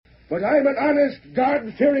But I'm an honest,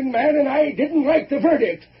 God-fearing man, and I didn't like the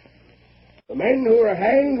verdict. The men who were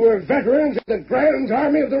hanged were veterans of the Grand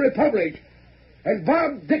Army of the Republic. And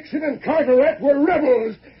Bob Dickson and Carteret were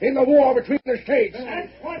rebels in the war between the states.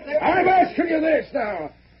 I'm asking you this now.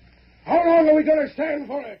 How long are we going to stand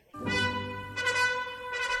for it?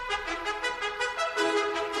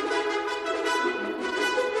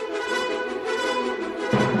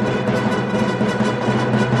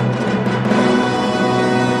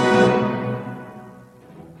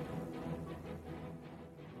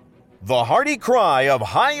 The hearty cry of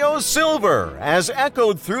Hi-Yo Silver has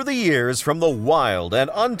echoed through the years from the wild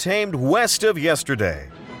and untamed west of yesterday.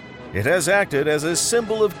 It has acted as a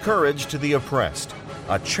symbol of courage to the oppressed,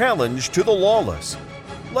 a challenge to the lawless.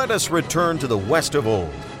 Let us return to the west of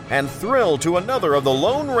old and thrill to another of the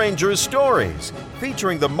Lone Ranger's stories,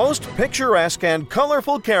 featuring the most picturesque and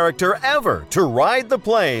colorful character ever to ride the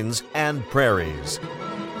plains and prairies.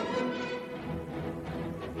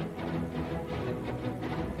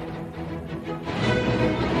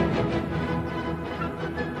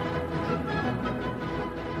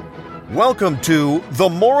 Welcome to The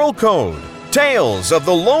Moral Code, Tales of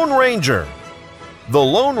the Lone Ranger. The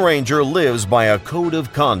Lone Ranger lives by a code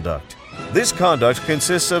of conduct. This conduct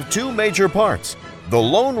consists of two major parts, the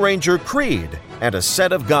Lone Ranger Creed and a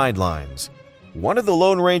set of guidelines. One of the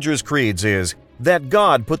Lone Ranger's creeds is that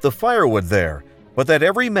God put the firewood there, but that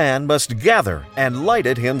every man must gather and light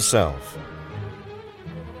it himself.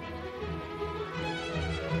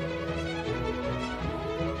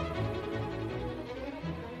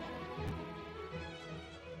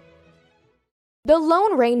 The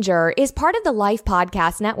Lone Ranger is part of the Life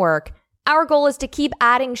Podcast Network. Our goal is to keep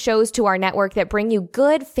adding shows to our network that bring you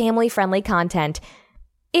good, family-friendly content.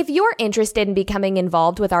 If you're interested in becoming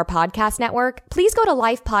involved with our podcast network, please go to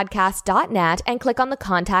lifepodcast.net and click on the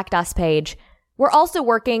Contact Us page. We're also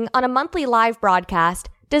working on a monthly live broadcast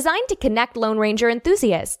designed to connect Lone Ranger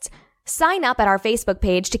enthusiasts. Sign up at our Facebook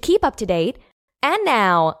page to keep up to date. And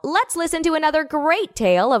now, let's listen to another great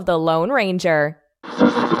tale of the Lone Ranger.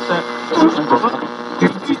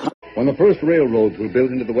 When the first railroads were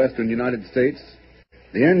built into the western United States,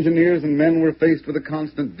 the engineers and men were faced with the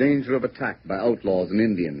constant danger of attack by outlaws and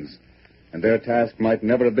Indians, and their task might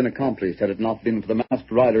never have been accomplished had it not been for the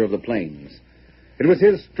masked rider of the plains. It was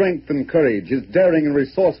his strength and courage, his daring and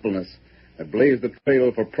resourcefulness that blazed the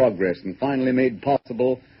trail for progress and finally made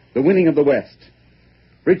possible the winning of the West.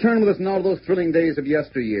 Return with us now to those thrilling days of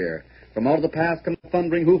yesteryear. From out of the past come the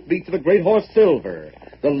thundering hoofbeats of a great horse, Silver.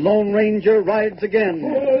 The Lone Ranger rides again.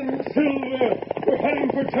 On, Silver! We're heading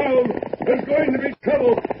for town. There's going to be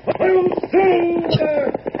trouble. I'm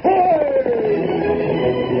Silver! Hi!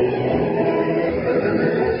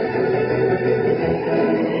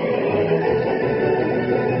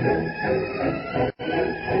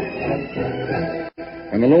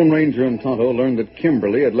 When the Lone Ranger and Tonto learned that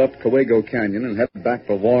Kimberly had left Cowago Canyon and headed back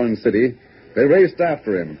for Warren City, they raced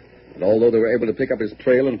after him. But although they were able to pick up his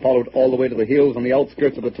trail and follow it all the way to the hills on the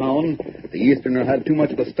outskirts of the town, the Easterner had too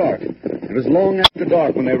much of a start. It was long after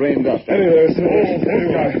dark when they reined up. Steady there, Steady.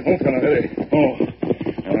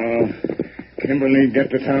 Kimberly get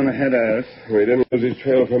to town ahead of us. We didn't lose his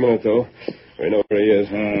trail for a minute, though. We know where he is.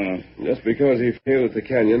 Just because he failed at the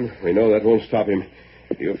canyon, we know that won't stop him.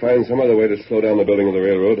 He'll find some other way to slow down the building of the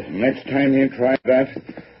railroad. Next time he tries that,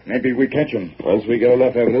 maybe we catch him. Once we get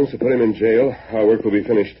enough evidence to put him in jail, our work will be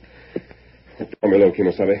finished. Tell me, low,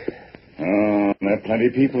 Kimosabe. Oh, there are plenty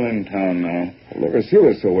of people in town now. I've never seen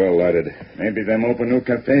it so well lighted. Maybe them open new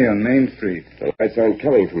cafe on Main Street. The lights aren't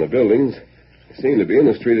coming from the buildings. They seem to be in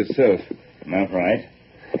the street itself. Not right.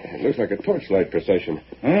 It looks like a torchlight procession.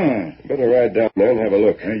 Better ride down there and have a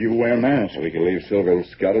look. You wear masks. We can leave Silver and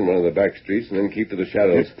Scott in one of the back streets and then keep to the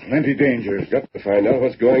shadows. It's plenty dangerous. Got to find out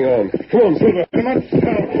what's going on. Come on, Silver. Come on,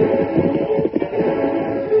 Scott.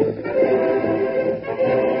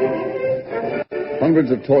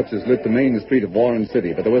 Hundreds of torches lit the main street of Warren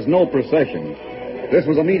City, but there was no procession. This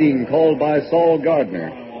was a meeting called by Saul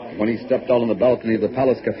Gardner. When he stepped out on the balcony of the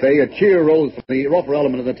Palace Cafe, a cheer rose from the rougher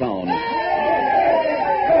element of the town.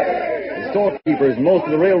 The storekeepers and most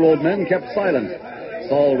of the railroad men kept silent.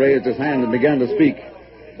 Saul raised his hand and began to speak.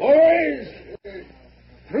 Boys,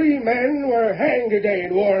 3 men were hanged today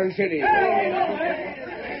in Warren City.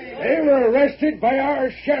 They were arrested by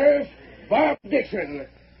our sheriff, Bob Dickson.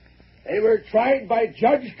 They were tried by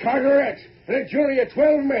Judge Carteret and a jury of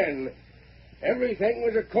 12 men. Everything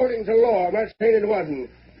was according to law. I'm not saying it wasn't.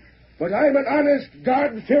 But I'm an honest,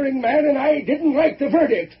 God-fearing man, and I didn't like the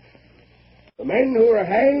verdict. The men who were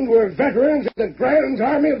hanged were veterans of the Grand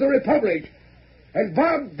Army of the Republic. And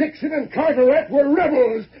Bob Dickson and Carteret were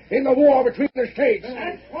rebels in the war between the states.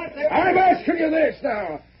 I'm asking you this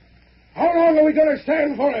now. How long are we going to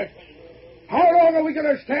stand for it? How long are we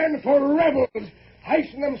going to stand for rebels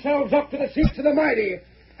heisting themselves up to the seats of the mighty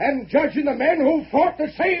and judging the men who fought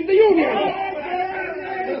to save the Union?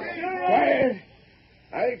 Why,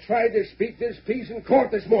 I tried to speak this piece in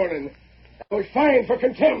court this morning. I was fined for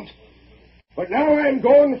contempt. But now I'm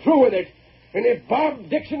going through with it. And if Bob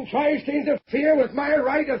Dickson tries to interfere with my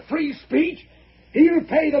right of free speech, he'll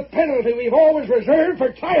pay the penalty we've always reserved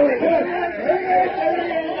for tyrants.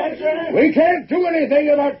 We can't do anything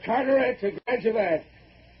about Carteret, to grant you that.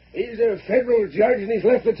 He's a federal judge and he's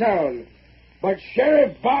left the town. But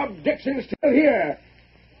Sheriff Bob Dixon's still here.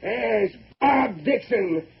 Yes, Bob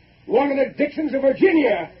Dickson, one of the Dixons of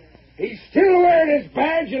Virginia. He's still wearing his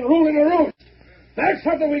badge and ruling the roost. That's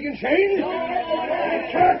something we can change.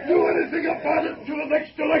 We can't do anything about it until the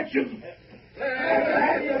next election.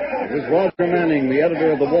 It was Roger Manning, the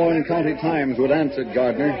editor of the Warren County Times, who had answered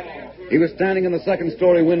Gardner. He was standing in the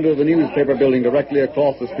second-story window of the newspaper building directly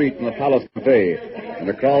across the street from the Palace Cafe, and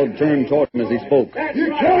the crowd turned toward him as he spoke.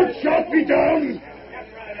 You can't shut me down.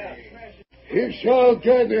 If Saul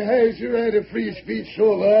Gardner has the right of free speech,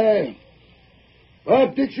 so have I.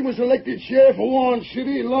 Bob Dickson was elected sheriff of Warren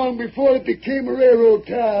City long before it became a railroad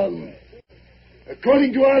town.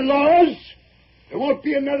 According to our laws, there won't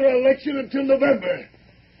be another election until November.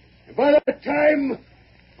 And by that time,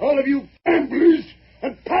 all of you gamblers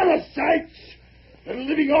and parasites that are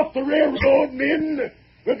living off the railroad men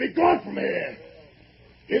will be gone from here.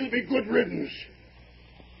 It'll be good riddance.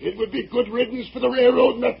 It would be good riddance for the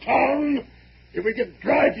railroad in the town if we could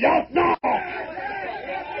drive you out now.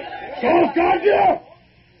 Saul Gardner,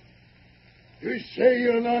 you say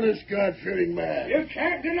you're an honest, God-fearing man. You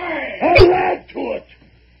can't deny it. I'll add to it.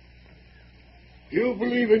 You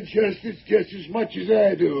believe in justice just as much as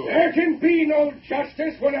I do. There can be no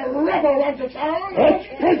justice when a rebel runs a town. That's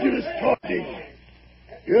prejudice talking.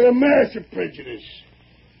 You're a mass of prejudice.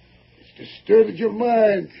 It's distorted your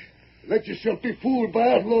mind. Let yourself be fooled by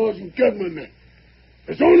outlaws and gunmen.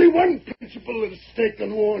 There's only one principle at stake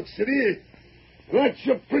in Warren City, and that's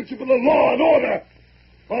the principle of law and order.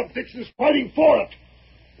 Bob Dixon's fighting for it.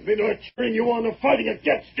 And they are cheering you on and fighting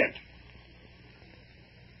against it.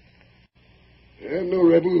 I'm no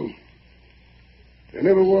rebel. I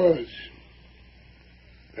never was.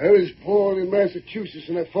 I was born in Massachusetts,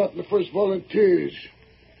 and I fought in the first volunteers.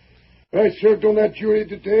 I served on that jury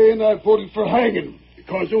today, and I voted for hanging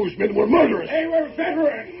because those men were murderers. They were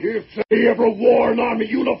veterans. If they ever wore an army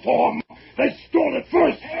uniform, they stole it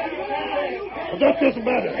first. But that doesn't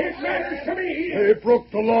matter. It matters to me. They broke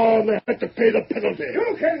the law, and they had to pay the penalty.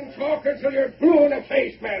 You can talk until you're blue in the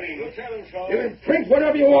face, Manning. You can print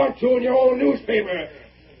whatever you want to in your own newspaper.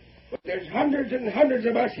 But there's hundreds and hundreds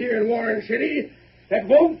of us here in Warren City that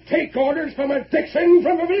won't take orders from a Dixon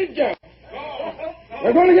from Virginia.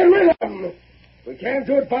 We're going to get rid of them. We can't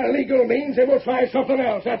do it by legal means, and we'll try something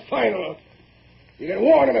else. That's final. You can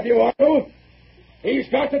warn him if you want to. He's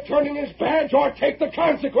got to turn in his badge or take the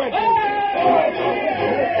consequences.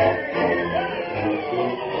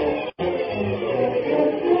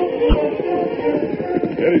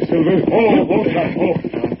 Steady, Silver.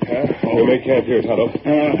 You may camp here, Tonto.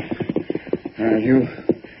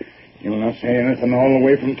 You'll not say anything all the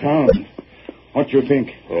way from town. What you think?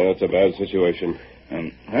 It's a bad situation.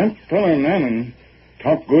 That fellow Manning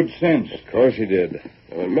talked good sense. Of course he did.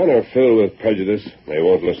 And when men are filled with prejudice, they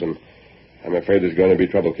won't listen. I'm afraid there's going to be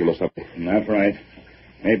trouble, Kemosabe. That's right.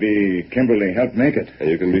 Maybe Kimberly helped make it. And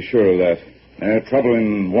you can be sure of that. Trouble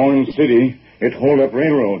in Warren City. It hold up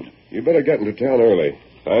railroad. You better get into town early.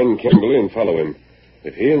 Find Kimberly and follow him.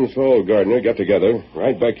 If he and Saul Gardner get together,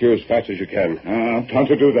 ride back here as fast as you can. Time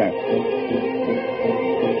to do that.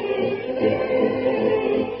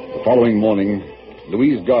 The following morning,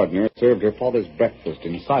 Louise Gardner served her father's breakfast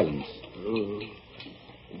in silence.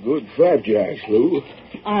 Good flapjacks, Lou.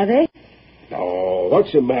 Are they? Oh,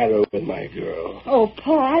 what's the matter with my girl? Oh,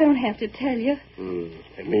 Paul, I don't have to tell you. You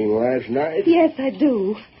mean last night? Yes, I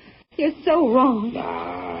do. You're so wrong.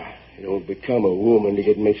 Nah, you don't become a woman to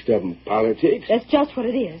get mixed up in politics. That's just what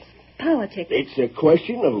it is. Politics. It's a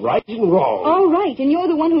question of right and wrong. All right, and you're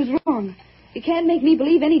the one who's wrong. You can't make me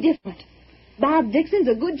believe any different. Bob Dickson's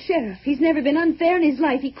a good sheriff. He's never been unfair in his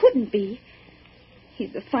life. He couldn't be.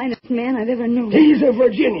 He's the finest man I've ever known. He's a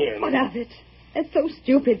Virginian. What of it? That's so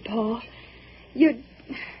stupid, Paul. You're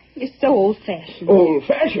so old-fashioned.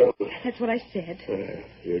 Old-fashioned? That's what I said.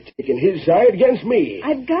 You're taking his side against me.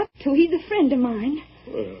 I've got to. He's a friend of mine.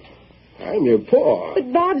 Well, I'm your paw.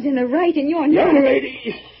 But Bob's in the right and you're not. Young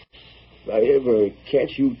lady, If I ever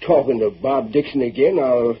catch you talking to Bob Dickson again,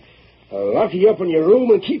 I'll lock you up in your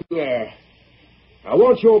room and keep you there. I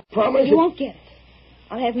want your promise. You won't get it.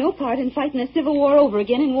 I'll have no part in fighting a civil war over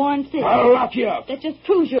again in Warren City. I'll lock you up. That just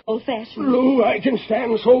proves you're old-fashioned. Lou, I can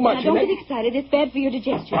stand so much. Now, don't get excited. It's bad for your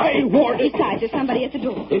digestion. I warned you. Besides, there's somebody at the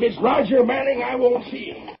door. If it's Roger Manning, I won't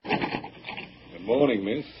see him. Good morning,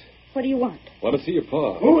 miss. What do you want? Want to see your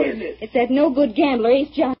pa. Who is it? It's that no-good gambler, Ace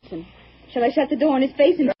Johnson. Shall I shut the door in his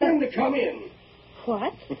face and... Tell him to come in.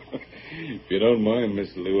 What? If you don't mind,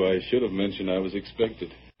 Miss Lou, I should have mentioned I was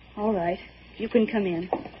expected. All right. You can come in.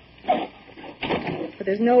 But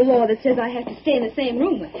there's no law that says I have to stay in the same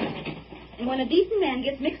room with him. And when a decent man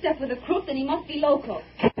gets mixed up with a crook, then he must be loco.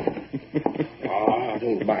 I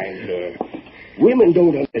don't mind her. Women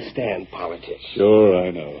don't understand politics. Sure, I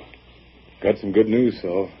know. Got some good news,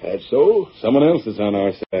 Saul. That's so? Someone else is on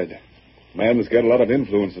our side. Man that's got a lot of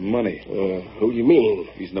influence and money. Who do you mean?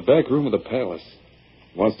 He's in the back room of the palace.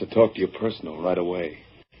 Wants to talk to you personal right away.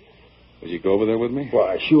 Will you go over there with me?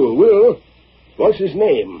 Why, sure will. What's his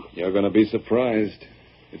name? You're going to be surprised.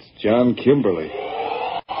 It's John Kimberly. Hey,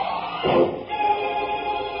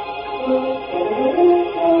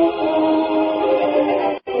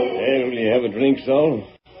 will you have a drink, Saul?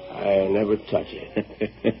 I never touch it.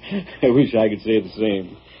 I wish I could say the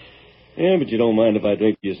same. Yeah, but you don't mind if I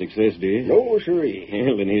drink your success, do you? No, sirree.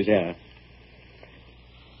 Well, then here's how.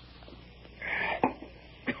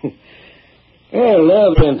 Well,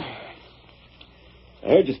 now then. I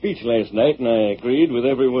heard your speech last night, and I agreed with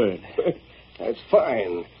every word. That's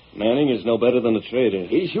fine. Manning is no better than a traitor.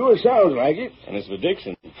 He sure sounds like it. And as for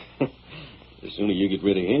Dickson, the sooner you get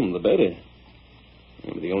rid of him, the better.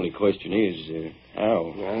 Yeah, but the only question is,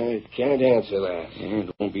 how? I can't answer that. Yeah,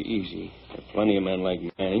 it won't be easy. There are plenty of men like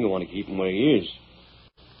Manning who want to keep him where he is.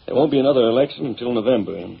 There won't be another election until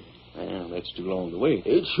November, and that's too long to wait.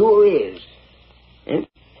 It sure is. And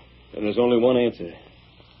there's only one answer.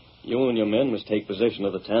 You and your men must take possession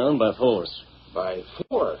of the town by force. By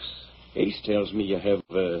force? Ace tells me you have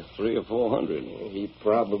 300 or 400. He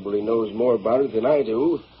probably knows more about it than I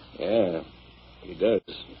do. Yeah, he does.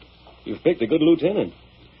 You've picked a good lieutenant.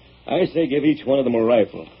 I say give each one of them a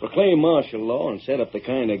rifle. Proclaim martial law and set up the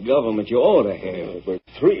kind of government you ought to have. But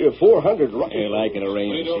 300 or 400 rifles. Well, I can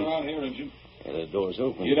arrange Lay it. door around here, Injun. Yeah, the door's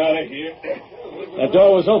open. Get out of here. That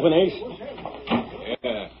door was open, Ace.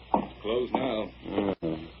 Yeah, closed now.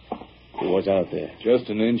 Who was out there? Just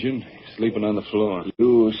an engine sleeping on the floor.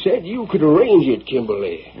 You said you could arrange it,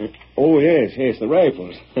 Kimberly. Oh, yes, the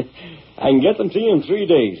rifles. I can get them to you in 3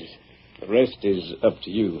 days. The rest is up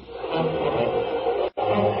to you.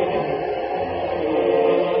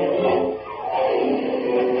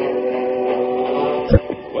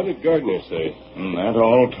 What did Gardner say? That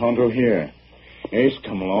all Tonto here. Ace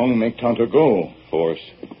come along and make Tonto go.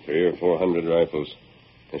 Force. 300 or 400 rifles.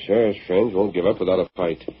 The sheriff's friends won't give up without a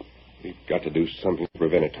fight. We've got to do something to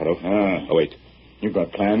prevent it, Tonto. Oh, wait. You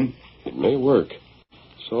got plan? It may work.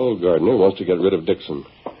 Saul Gardner wants to get rid of Dickson.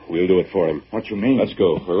 We'll do it for him. What you mean? Let's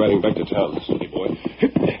go. We're riding back to town, silly boy.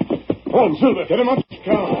 On, Silver. Get him up.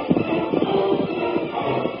 Come.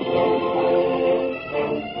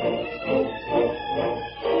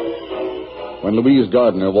 When Louise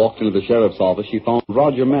Gardner walked into the sheriff's office, she found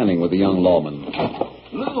Roger Manning with the young lawman.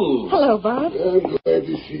 Lou. Hello, Bob. I'm glad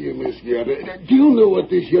to see you, Miss Gardner. Do you know what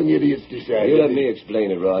this young idiot's decided? You let me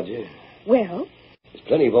explain it, Roger. Well? There's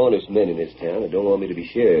plenty of honest men in this town that don't want me to be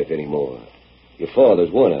sheriff anymore. Your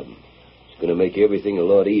father's one of them. It's going to make everything a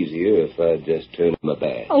lot easier if I just turn my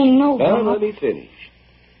back. Oh, no, Now, Bob. let me finish.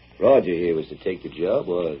 Roger here was to take the job,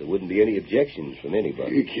 well, there wouldn't be any objections from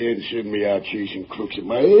anybody. You can't send me out chasing crooks at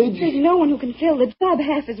my age. There's no one who can fill the job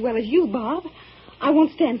half as well as you, Bob. I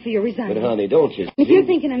won't stand for your resignation. But, honey, don't you If see? you're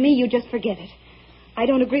thinking of me, you just forget it. I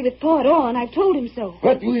don't agree with Pa at all, and I've told him so.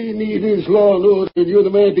 What we need is law and order, and you're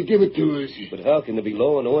the man to give it to us. But how can there be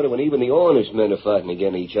law and order when even the honest men are fighting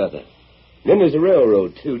against each other? Then there's the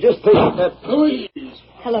railroad, too. Just think of that. Louise!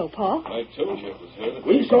 Hello, Pa. I told you it was her.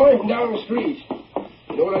 We saw him down the street.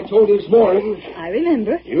 You know what I told you this morning? I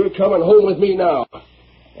remember. You're coming home with me now.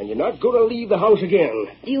 And you're not going to leave the house again.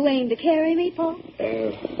 Do you aim to carry me, Pa?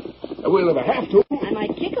 We'll never have to. I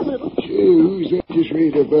might kick a little. Say, who's that just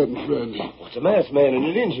raised up out in front? What's a masked man and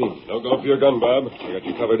an engine? Don't go for your gun, Bob. I got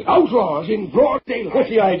you covered. Outlaws in broad daylight. What's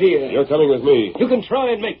the idea? You're coming with me. You can try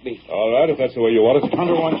and make me. All right, if that's the way you want it.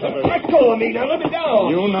 Under one cover. Let go of me now. Let me down.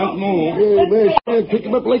 You not move. Hey, masked man picked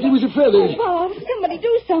him up like he was a feather. Bob, somebody do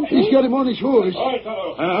something. He's got him on his horse. All right,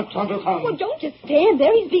 Tonto. Tonto, come. Well, don't just stand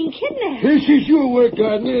there. He's being kidnapped. This is your work,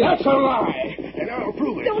 Gardner. That's a lie. And I'll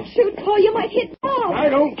prove it. Don't shoot, Pa. You might hit Bob. I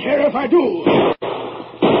don't care if I do.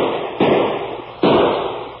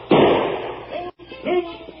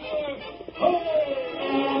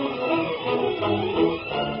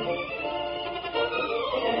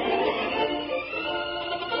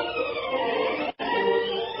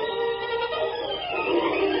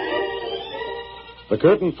 The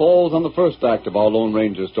curtain falls on the first act of our Lone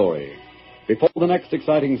Ranger story. Before the next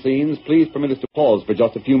exciting scenes, please permit us to pause for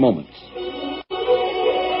just a few moments.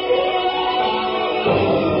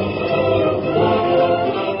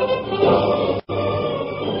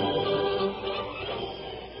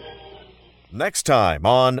 Next time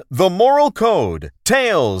on The Moral Code,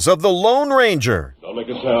 Tales of the Lone Ranger. Don't make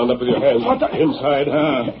a sound. Up with your hands. Inside,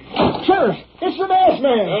 huh? Sheriff, it's the masked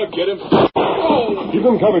man. Get him. Keep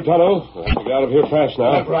him covered, Tonto. We'll get out of here fast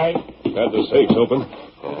now. That's right. Had the safes open.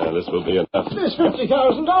 This will be enough. There's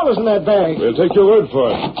 $50,000 in that bag. We'll take your word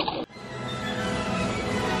for it.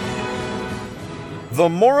 The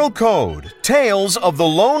Moral Code, Tales of the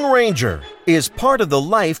Lone Ranger, is part of the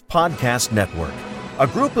Life Podcast Network, a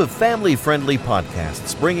group of family-friendly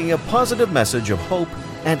podcasts bringing a positive message of hope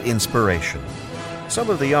and inspiration. Some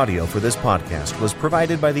of the audio for this podcast was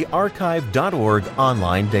provided by the archive.org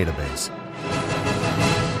online database.